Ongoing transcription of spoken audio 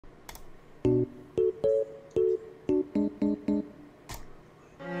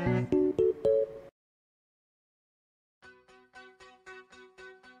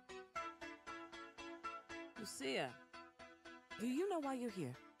Lucia. Do you know why you're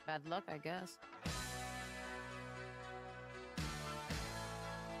here? Bad luck, I guess.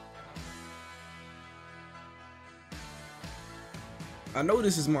 I know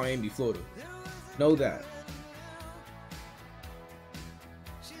this is Miami, Florida. Know that.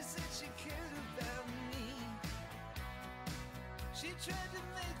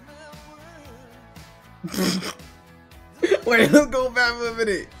 Wait, let's go back for a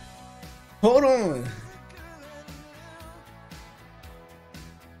minute. Hold on.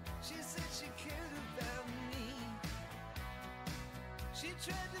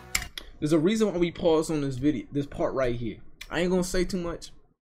 There's a reason why we pause on this video, this part right here. I ain't gonna say too much,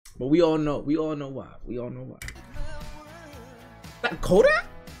 but we all know why. We all know why. That Kodak?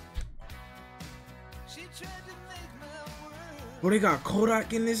 Bro, they got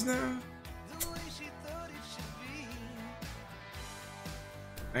Kodak in this now?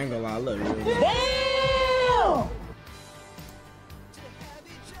 I ain't gonna lie, I love it. Damn!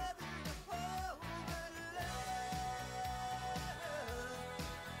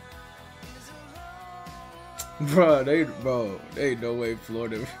 Bro, they no way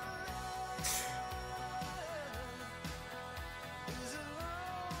Florida.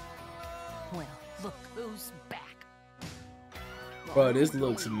 Well, look who's back. Bro, this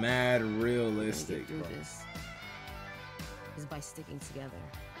looks mad realistic, bro. This is by sticking together,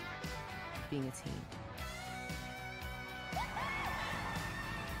 being a team.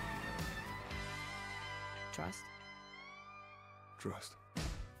 Trust? Trust.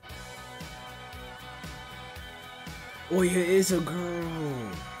 Oh yeah, it's a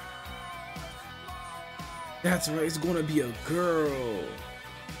girl. That's right, it's gonna be a girl.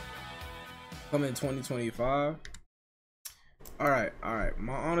 Coming in 2025. Alright.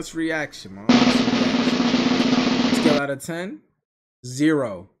 My honest reaction. Scale out of 10,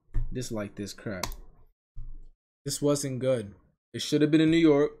 0. Dislike this crap. This wasn't good. It should have been in New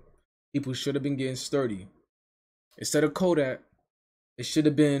York. People should have been getting sturdy. Instead of Kodak, it should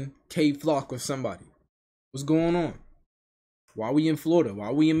have been K Flock or somebody. What's going on? Why are we in Florida? Why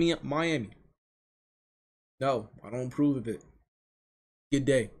are we in Miami? No, I don't approve of it. Good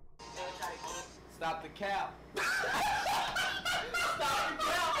day. Stop the cap. Stop the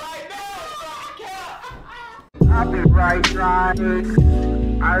cap right now. Stop the cap. Copyright strikes.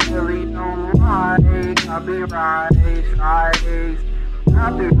 I really don't like copyright strikes.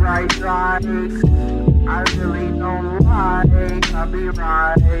 Copyright strikes. I really don't like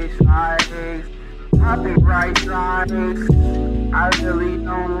copyright strikes. Copyright strikes. I really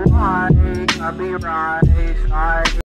don't like copyright strikes.